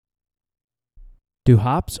Do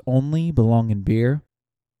hops only belong in beer,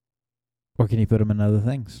 or can you put them in other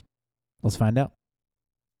things? Let's find out.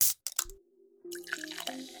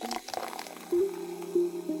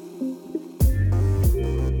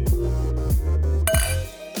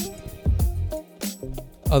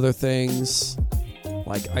 Other things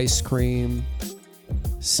like ice cream,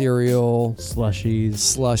 cereal,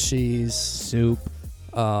 Slushies, soup.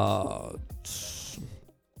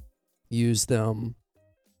 Use them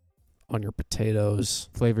on your potatoes.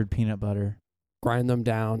 flavored peanut butter. Grind them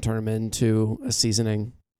down, turn them into a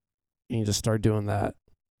seasoning, and you just start doing that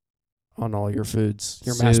on all your foods.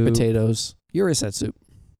 Your mashed Soup. potatoes. You already said soup.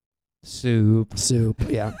 Soup.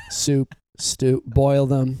 Yeah. Soup, stew. Boil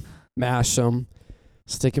them, mash them,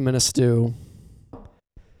 stick them in a stew,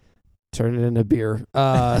 turn it into beer.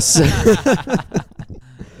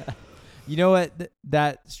 You know what?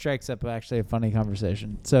 That strikes up actually a funny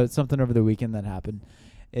conversation. So something over the weekend that happened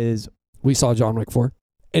is We saw John Wick 4.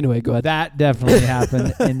 Anyway, go ahead. that definitely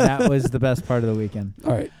happened, and that was the best part of the weekend.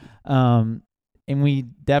 All right. And we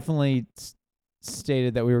definitely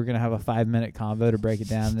stated that we were going to have a 5-minute convo to break it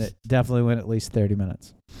down. And it definitely went at least 30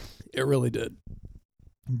 minutes. It really did.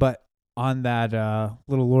 But on that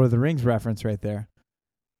little Lord of the Rings reference right there,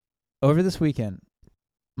 over this weekend,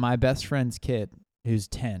 my best friend's kid, who's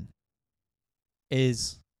 10,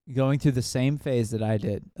 is going through the same phase that I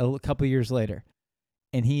did a couple years later.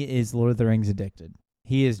 And he is Lord of the Rings addicted.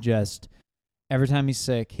 He is just, every time he's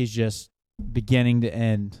sick, he's just beginning to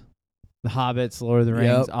end. The Hobbits, Lord of the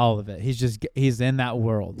Rings, all of it. He's in that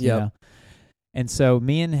world. Yep. You know? And so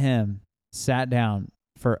me and him sat down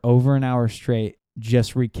for over an hour straight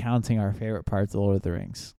just recounting our favorite parts of Lord of the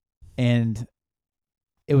Rings. And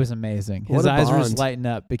it was amazing. His eyes were just lighting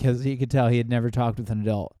up because he could tell he had never talked with an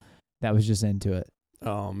adult that was just into it.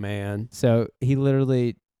 Oh, man. So he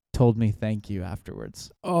literally told me thank you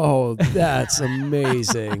afterwards. Oh, that's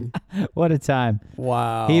amazing. What a time.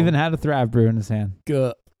 Wow. He even had a Thrive brew in his hand.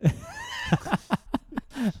 Good.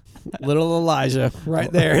 Little Elijah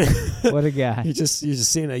right there. What a guy. You're just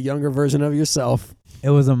seeing a younger version of yourself. It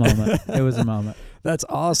was a moment. It was a moment. That's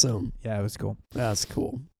awesome. Yeah, it was cool. That's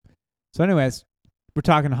cool. So anyways, we're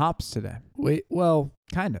talking hops today. Well,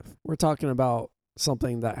 Kind of. we're talking about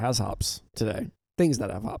something that has hops today. Things that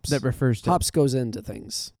have hops. That refers to Hops goes into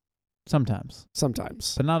things sometimes,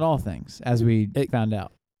 sometimes. but not all things, as we found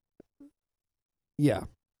out. Yeah.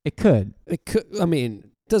 It could. It could. I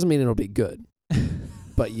mean, doesn't mean it'll be good,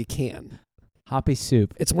 but you can. Hoppy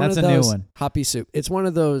soup. It's one That's of a those new one. Hoppy soup. It's one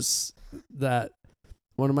of those that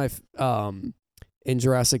one of my in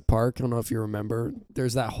Jurassic Park. I don't know if you remember.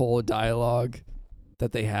 There's that whole dialogue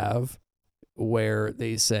that they have where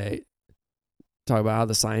they talk about how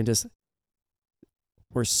the scientists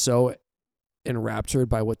were so enraptured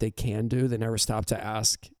by what they can do, they never stop to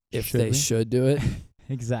ask if they should do it.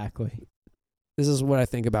 Exactly. This is what I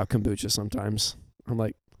think about kombucha sometimes. I'm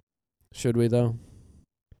like, should we though?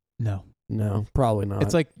 No. No, probably not.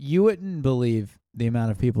 It's like you wouldn't believe the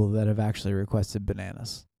amount of people that have actually requested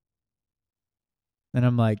bananas. And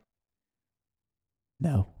I'm like,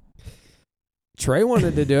 no. Trey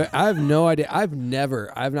wanted to do it. I have no idea. I've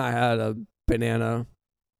not had a banana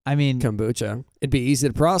kombucha. It'd be easy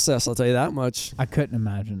to process, I'll tell you that much. I couldn't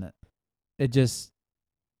imagine it. It just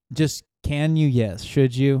can you? Yes.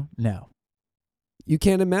 Should you? No. You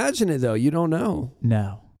can't imagine it though. You don't know.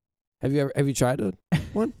 No. Have you tried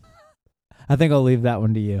one? I think I'll leave that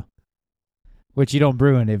one to you. Which you don't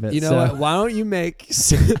brew any of it. You know what? Why don't you make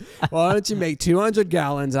 200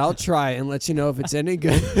 gallons? I'll try it and let you know if it's any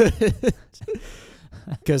good.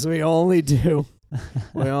 Because we only do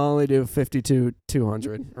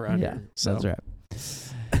 200 around here. So. That's right.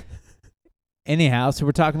 Anyhow, so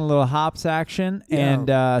we're talking a little hops action,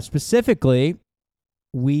 and specifically,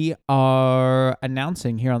 we are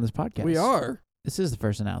announcing here on this podcast. We are. This is the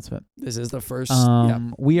first announcement. This is the first.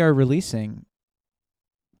 We are releasing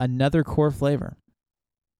another core flavor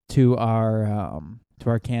to our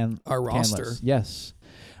roster. list. Yes.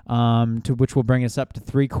 To which will bring us up to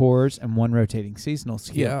 3 cores and 1 rotating seasonal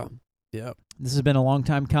SKU. Yeah. Yep. This has been a long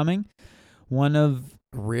time coming.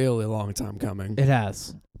 Really long time coming. It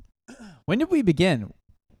has. When did we begin?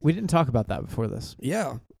 We didn't talk about that before this.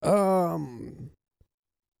 Yeah.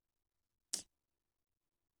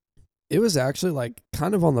 It was actually like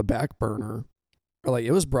kind of on the back burner. Or like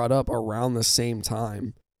it was brought up around the same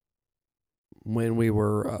time when we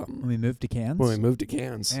were when we moved to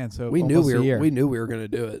Cairns. Man, so we knew we were going to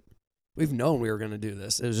do it. We've known we were going to do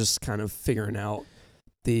this. It was just kind of figuring out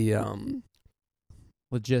the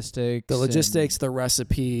logistics, the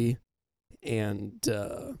recipe, and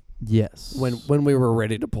yes, when we were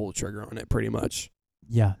ready to pull the trigger on it, pretty much.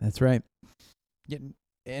 Yeah, that's right.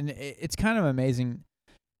 It's kind of amazing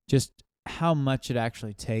just how much it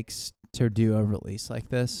actually takes to do a release like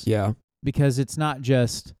this. Yeah. Because it's not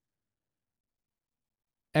just,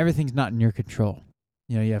 everything's not in your control.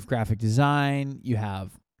 You know, you have graphic design, you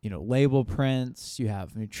have, label prints, you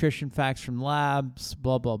have nutrition facts from labs,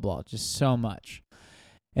 blah, blah, blah, just so much.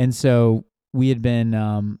 And so we had been,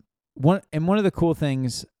 one of the cool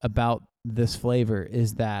things about this flavor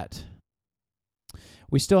is that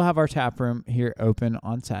we still have our tap room here open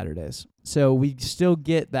on Saturdays. So we still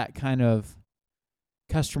get that kind of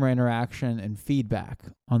customer interaction and feedback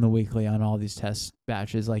on the weekly on all these test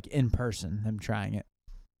batches, like in person, them trying it,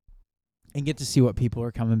 and get to see what people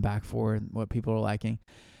are coming back for and what people are liking.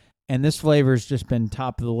 And this flavor's just been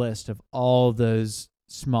top of the list of all those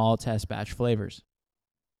small test batch flavors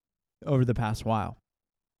over the past while.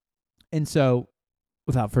 And so,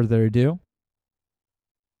 without further ado,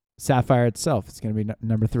 Sapphire itself is going to be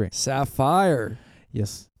number 3. Sapphire.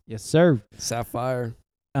 Yes, sir. Sapphire.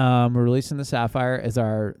 We're releasing the Sapphire as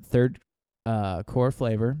our third core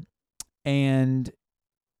flavor. And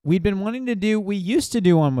we used to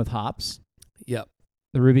do one with hops. Yep.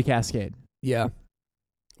 The Ruby Cascade. Yeah.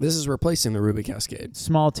 This is replacing the Ruby Cascade.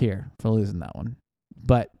 Small tier for losing that one.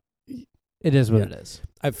 But it is what it is.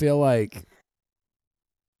 I feel like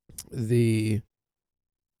the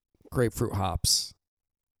grapefruit hops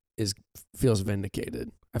feels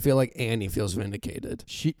vindicated. I feel like Annie feels vindicated.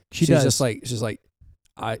 She's does. She's like,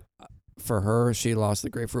 for her, she lost the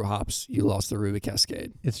grapefruit hops. You lost the Ruby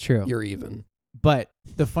Cascade. It's true. You're even. But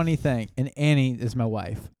the funny thing, and Annie is my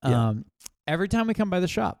wife. Yeah. Every time we come by the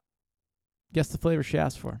shop, guess the flavor she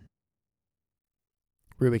asked for?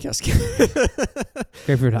 Ruby Cascade.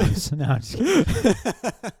 Grapefruit hops. No, I'm just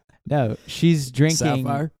kidding. No, she's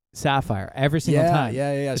drinking Sapphire every single time.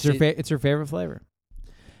 Yeah. It's her favorite flavor.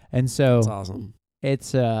 And so that's awesome.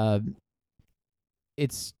 It's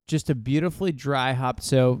just a beautifully dry hop.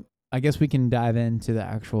 So I guess we can dive into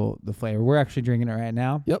the flavor. We're actually drinking it right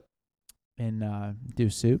now. Yep. In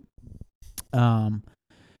Deuce Soup.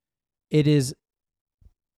 It is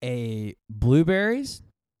a blueberries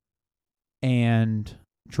and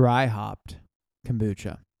dry hopped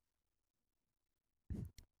kombucha.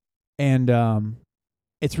 And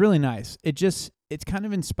it's really nice. It's kind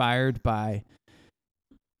of inspired by,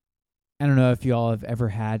 I don't know if you all have ever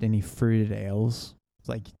had any fruited ales. It's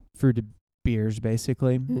like fruited beers,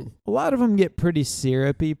 basically. A lot of them get pretty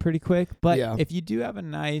syrupy pretty quick. But if you do have a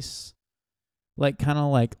nice, like kind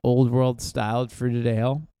of like old world styled fruited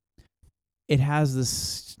ale, it has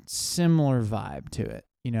this similar vibe to it.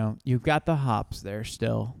 You know, you've got the hops there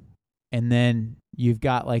still. And then you've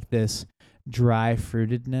got like this dry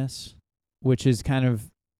fruitedness, which is kind of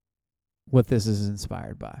what this is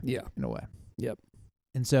inspired by. Yeah. In a way. Yep.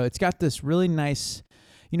 And so it's got this really nice,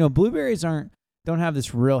 blueberries don't have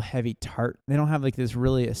this real heavy tart. They don't have like this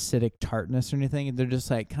really acidic tartness or anything. They're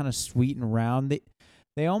just like kind of sweet and round.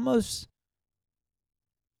 They almost,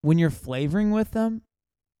 when you're flavoring with them,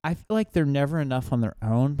 I feel like they're never enough on their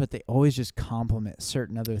own, but they always just complement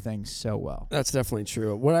certain other things so well. That's definitely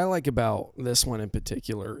true. What I like about this one in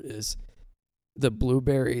particular is the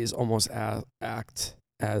blueberries almost act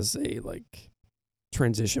as a like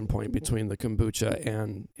transition point between the kombucha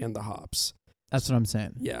and the hops. That's what I'm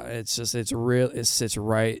saying. Yeah, it sits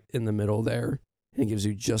right in the middle there and gives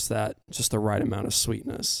you just the right amount of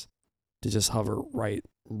sweetness to just hover right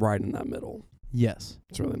in that middle. Yes.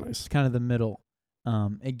 It's really nice. It's kind of the middle.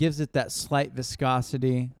 It gives it that slight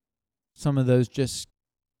viscosity, some of those just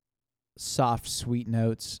soft, sweet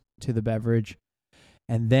notes to the beverage.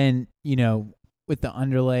 And then, with the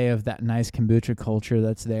underlay of that nice kombucha culture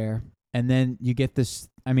that's there. And then you get this,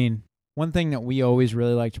 one thing that we always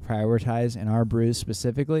really like to prioritize in our brews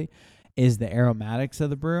specifically is the aromatics of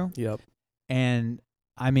the brew. Yep. And,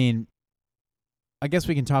 I guess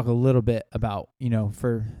we can talk a little bit about,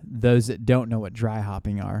 for those that don't know what dry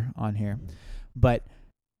hopping are on here. But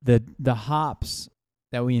the hops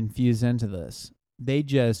that we infuse into this, they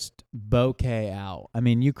just bouquet out.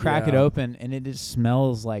 You crack it open and it just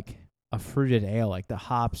smells like a fruited ale. Like the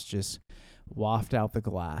hops just waft out the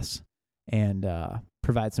glass and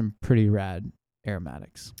provide some pretty rad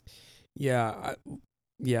aromatics. Yeah,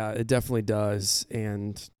 it definitely does.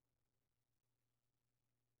 And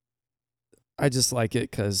I just like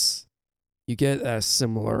it because you get a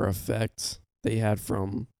similar effect they had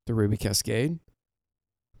from the Ruby Cascade,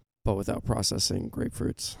 but without processing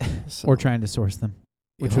grapefruits. So, or trying to source them,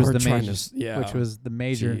 which was the major. Which was the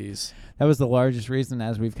major. Jeez. That was the largest reason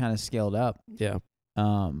as we've kind of scaled up. Yeah.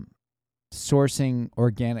 Sourcing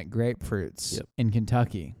organic grapefruits in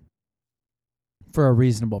Kentucky for a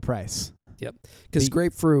reasonable price. Because The-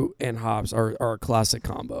 grapefruit and hops are a classic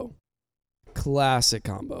combo. Classic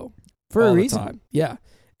combo. For all a the reason. time. Yeah.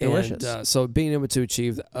 Delicious. And so being able to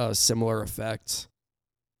achieve a similar effect,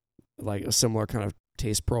 like a similar kind of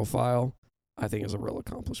taste profile, I think is a real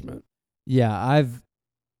accomplishment. Yeah,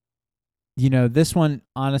 this one,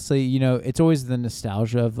 honestly, it's always the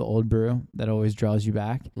nostalgia of the old brew that always draws you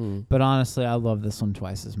back. But honestly, I love this one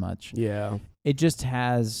twice as much. Yeah. It just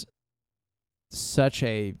has such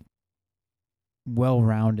a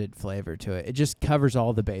well-rounded flavor to it. It just covers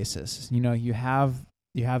all the bases. You have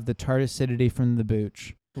the tart acidity from the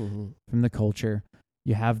booch, from the culture.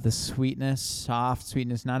 You have the sweetness, soft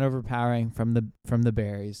sweetness, not overpowering from the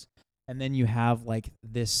berries. And then you have like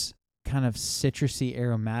this kind of citrusy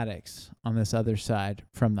aromatics on this other side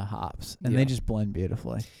from the hops. And they just blend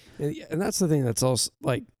beautifully. And that's the thing that's also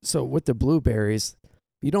like, so with the blueberries,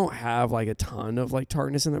 you don't have like a ton of like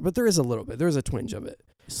tartness in there, but there is a little bit. There's a twinge of it.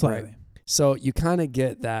 Slightly. Right? So you kind of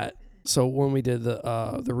get that. So when we did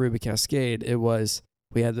the Ruby Cascade,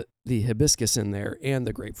 we had the hibiscus in there and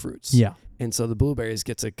the grapefruits. Yeah. And so the blueberries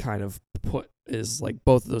get to kind of is like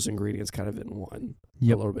both of those ingredients kind of in one, a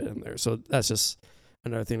little bit in there. So that's just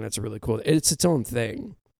another thing that's really cool. It's its own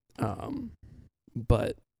thing.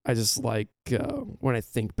 But I just like when I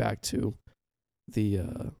think back to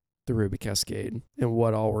the Ruby Cascade and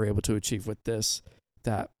what all we're able to achieve with this,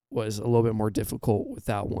 that was a little bit more difficult with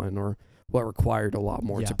that one, or what required a lot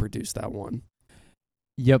more to produce that one.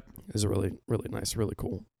 Yep. It was really, really nice, really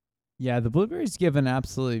cool. Yeah, the blueberries give an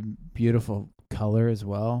absolutely beautiful color as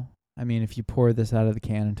well. I mean, if you pour this out of the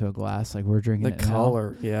can into a glass like we're drinking The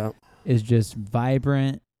color, is just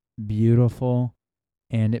vibrant, beautiful,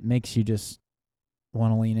 and it makes you just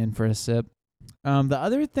want to lean in for a sip. The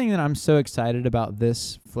other thing that I'm so excited about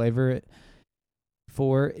this flavor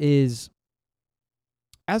for is,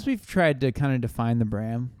 as we've tried to kind of define the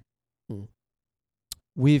brand,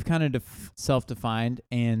 we've kind of self-defined,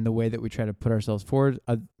 and the way that we try to put ourselves forward,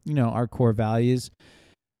 our core values,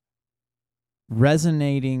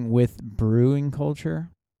 resonating with brewing culture,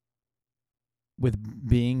 with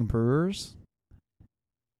being brewers.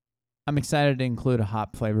 I'm excited to include a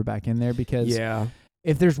hop flavor back in there because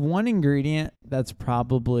if there's one ingredient that's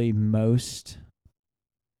probably most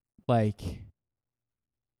like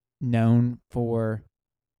known for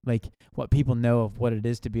like what people know of what it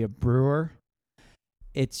is to be a brewer,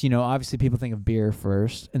 it's, obviously people think of beer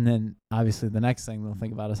first, and then obviously the next thing they'll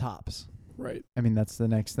think about is hops. Right. I mean, that's the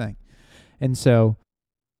next thing. And so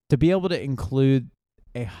to be able to include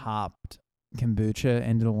a hopped kombucha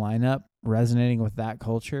into the lineup, resonating with that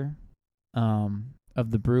culture of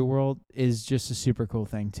the brew world, is just a super cool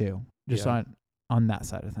thing too. Just on that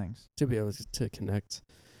side of things. To be able to connect.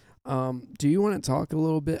 Do you want to talk a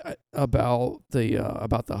little bit about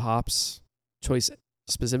the hops choice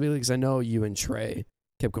specifically? Because I know you and Trey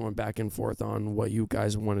kept going back and forth on what you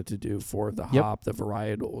guys wanted to do for the hop, the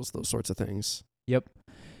varietals, those sorts of things. Yep.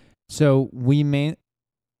 So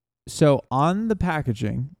on the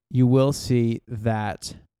packaging, you will see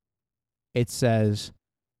that it says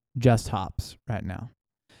just hops right now.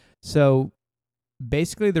 So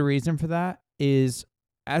basically the reason for that is,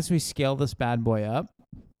 as we scale this bad boy up,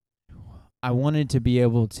 I wanted to be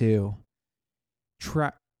able to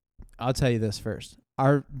try. I'll tell you this first.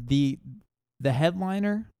 The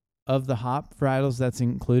headliner of the hop varietals that's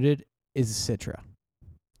included is Citra.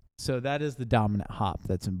 So that is the dominant hop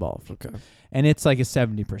that's involved. Okay. And it's like a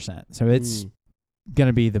 70%. So it's going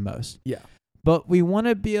to be the most. Yeah. But we want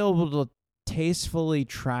to be able to tastefully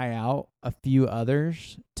try out a few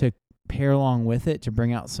others to pair along with it to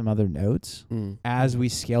bring out some other notes as we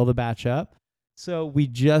scale the batch up. So we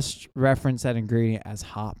just reference that ingredient as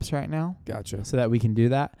hops right now. Gotcha. So that we can do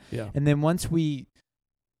that. Yeah. And then once we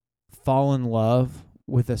fall in love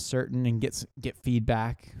with a certain and get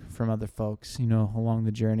feedback from other folks, along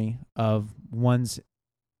the journey of ones,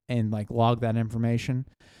 and like log that information,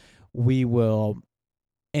 we will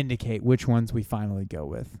indicate which ones we finally go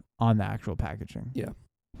with on the actual packaging. Yeah.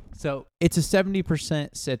 So it's a 70%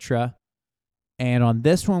 Citra, and on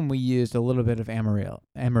this one we used a little bit of Amarillo.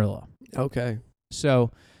 Okay.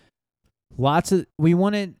 So we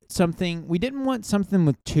didn't want something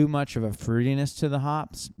with too much of a fruitiness to the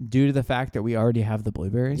hops due to the fact that we already have the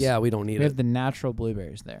blueberries. Yeah, we don't need We have the natural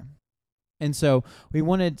blueberries there. And so we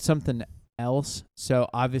wanted something else. So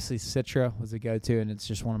obviously Citra was a go-to, and it's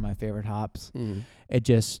just one of my favorite hops. It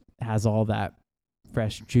just has all that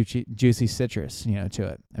fresh, juicy citrus, to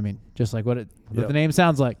it. I mean, just like what the name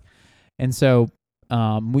sounds like. And so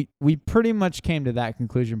we pretty much came to that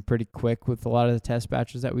conclusion pretty quick with a lot of the test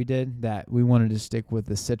batches that we did, that we wanted to stick with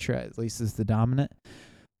the Citra, at least as the dominant.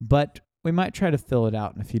 But we might try to fill it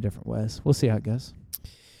out in a few different ways. We'll see how it goes.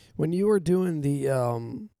 When you were doing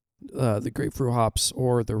the grapefruit hops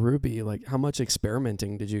or the ruby, like how much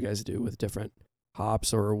experimenting did you guys do with different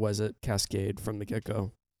hops, or was it Cascade from the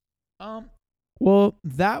get-go? Well,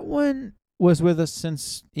 that one was with us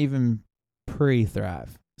since even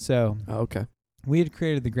pre-Thrive. So Okay. we had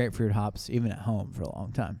created the grapefruit hops even at home for a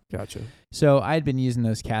long time. Gotcha. So I had been using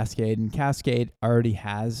those Cascade, and Cascade already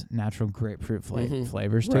has natural grapefruit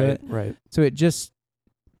flavors to it. Right. So it just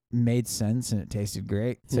made sense, and it tasted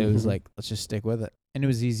great. So it was like, let's just stick with it. And it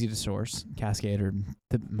was easy to source. Cascade are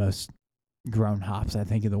the most grown hops, I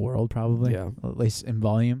think, in the world, probably. Yeah. At least in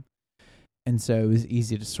volume. And so it was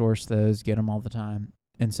easy to source those, get them all the time.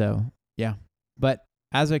 And so, yeah. But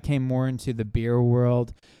as I came more into the beer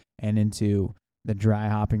world and into the dry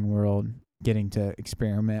hopping world, getting to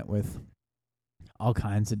experiment with all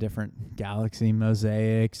kinds of different Galaxy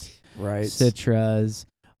mosaics, Right. Citras,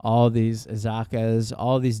 all these Azakas,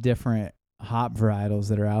 all these different hop varietals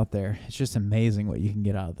that are out there. It's just amazing what you can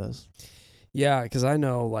get out of those. Yeah, because I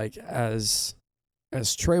know, like, as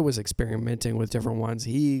Trey was experimenting with different ones,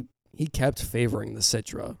 he kept favoring the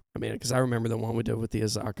Citra. I mean, because I remember the one we did with the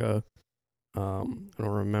Azaka. I don't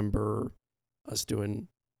remember us doing.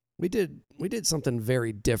 We did something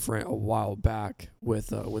very different a while back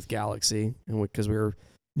with Galaxy, and because we were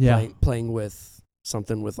playing with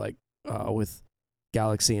something with with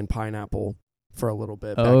Galaxy and pineapple for a little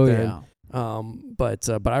bit back then.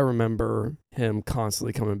 But I remember him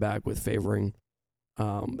constantly coming back with favoring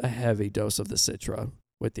a heavy dose of the Citra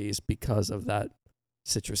with these because of that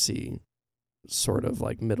citrusy sort of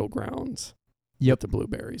like middle ground with the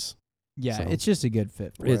blueberries. Yeah, So it's just a good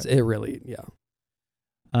fit for it. It really, yeah.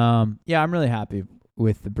 Yeah, I'm really happy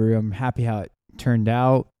with the brew. I'm happy how it turned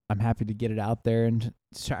out. I'm happy to get it out there. And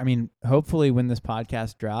I mean, hopefully when this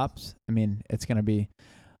podcast drops, I mean, it's going to be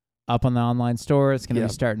up on the online store. It's going to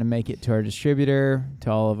be starting to make it to our distributor,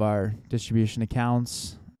 to all of our distribution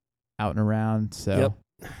accounts out and around. So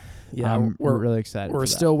yeah, we're really excited. We're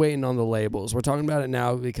still waiting on the labels. We're talking about it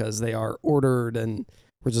now because they are ordered and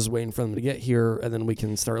we're just waiting for them to get here, and then we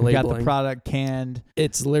can start labeling. We got the product canned.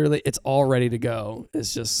 It's all ready to go.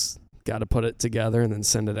 It's just got to put it together and then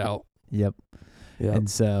send it out. Yep. And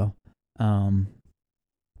so,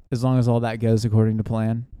 as long as all that goes according to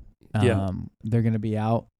plan, they're going to be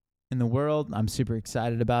out in the world. I'm super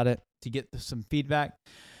excited about it, to get some feedback,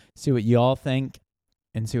 see what you all think,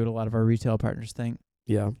 and see what a lot of our retail partners think.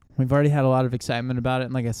 Yeah. We've already had a lot of excitement about it.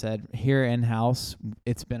 And like I said, here in-house,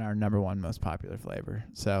 it's been our number one most popular flavor.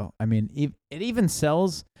 So, I mean, it even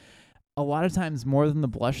sells a lot of times more than the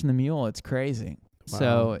Blush and the Mule. It's crazy. Wow.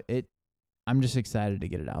 So, I'm just excited to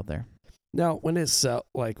get it out there. Now, when it's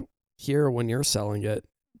here, when you're selling it,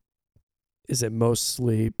 is it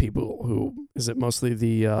mostly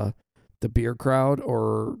the beer crowd,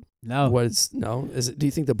 or no? Do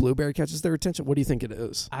you think the blueberry catches their attention? What do you think it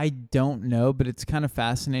is? I don't know, but it's kind of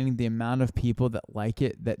fascinating the amount of people that like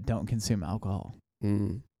it that don't consume alcohol,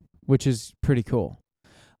 which is pretty cool.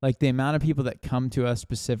 Like the amount of people that come to us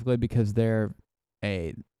specifically because they're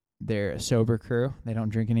a sober crew, they don't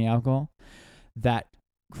drink any alcohol, that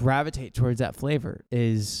gravitate towards that flavor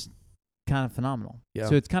is kind of phenomenal. Yeah.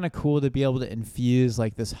 So it's kind of cool to be able to infuse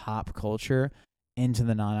like this hop culture into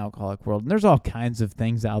the non-alcoholic world. And there's all kinds of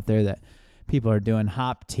things out there that people are doing,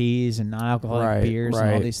 hop teas and non-alcoholic beers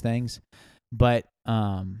and all these things. But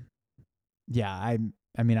I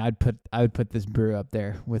mean, I would put this brew up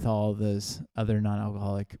there with all those other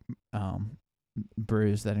non-alcoholic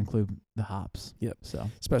brews that include the hops. Yep. So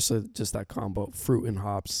especially just that combo, fruit and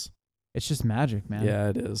hops. It's just magic, man. Yeah,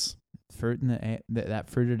 it is. Fruit and that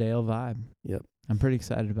fruited ale vibe. Yep. I'm pretty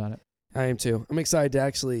excited about it. I am too. I'm excited to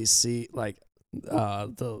actually see the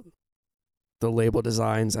label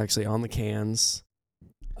designs actually on the cans,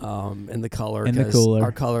 and the color and the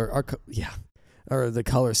cooler. Or the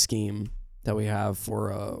color scheme that we have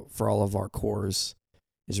for all of our cores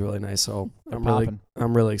is really nice. So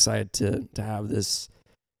I'm really excited to have this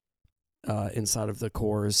inside of the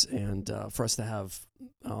cores, and for us to have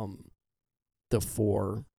the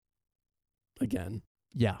 4 again.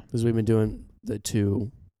 Yeah, because we've been doing the 2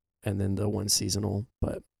 and then the 1 seasonal,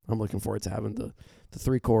 but I'm looking forward to having the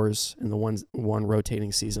 3 cores and the one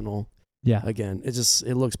rotating seasonal. Yeah. Again,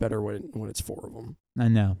 it looks better when it's 4 of them. I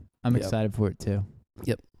know. I'm excited for it too.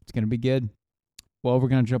 Yep. It's gonna be good. Well, we're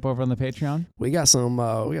gonna jump over on the Patreon. We got some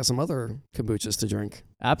other kombuchas to drink.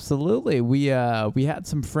 Absolutely. We had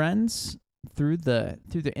some friends through the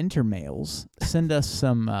intermails send us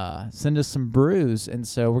some brews, and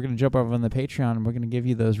so we're gonna jump over on the Patreon and we're gonna give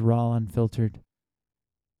you those raw, unfiltered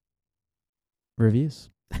reviews.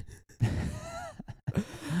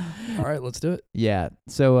 All right, let's do it. Yeah.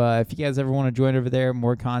 So if you guys ever want to join over there,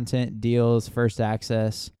 more content, deals, first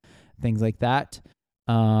access, things like that.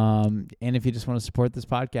 And if you just want to support this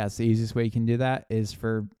podcast, the easiest way you can do that is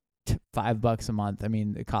for $5 a month. I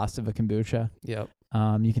mean, the cost of a kombucha. Yep.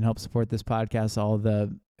 You can help support this podcast, all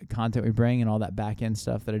the content we bring and all that back end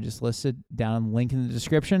stuff that I just listed down in the link in the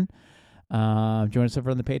description. Join us over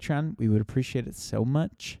on the Patreon. We would appreciate it so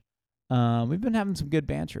much. We've been having some good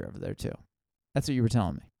banter over there too. That's what you were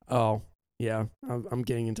telling me. Oh, yeah. I'm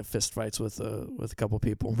getting into fist fights with a couple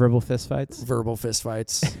people. Verbal fist fights? Verbal fist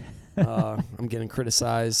fights. I'm getting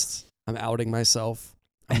criticized. I'm outing myself.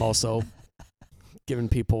 I'm also giving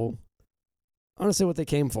people, I want to say what they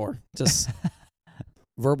came for. Just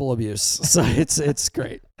verbal abuse. So it's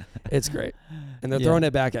great. It's great. And they're throwing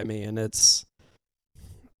it back at me, and it's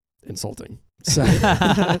insulting. So,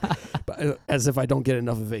 but as if I don't get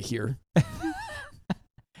enough of it here.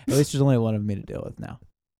 At least there's only one of me to deal with now.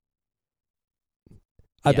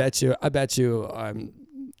 I bet you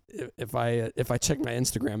if I check my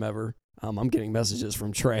Instagram ever, I'm getting messages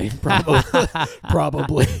from Trey.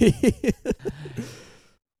 Probably.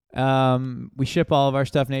 We ship all of our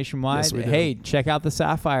stuff nationwide. Yes, we do. Hey, check out the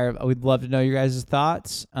Sapphire. We'd love to know your guys'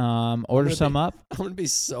 thoughts. Order some up. I'm going to be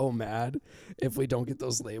so mad if we don't get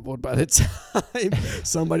those labeled by the time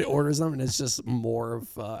somebody orders them and it's just more of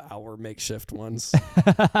our makeshift ones.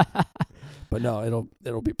 But no,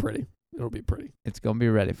 it'll be pretty. It'll be pretty. It's going to be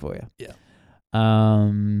ready for you. Yeah.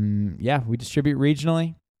 We distribute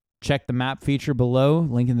regionally. Check the map feature below,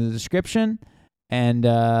 link in the description. And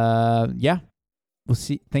we'll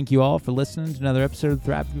see. Thank you all for listening to another episode of the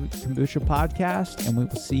Thrive Kombucha podcast, and we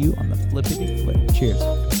will see you on the flippity flip. Cheers.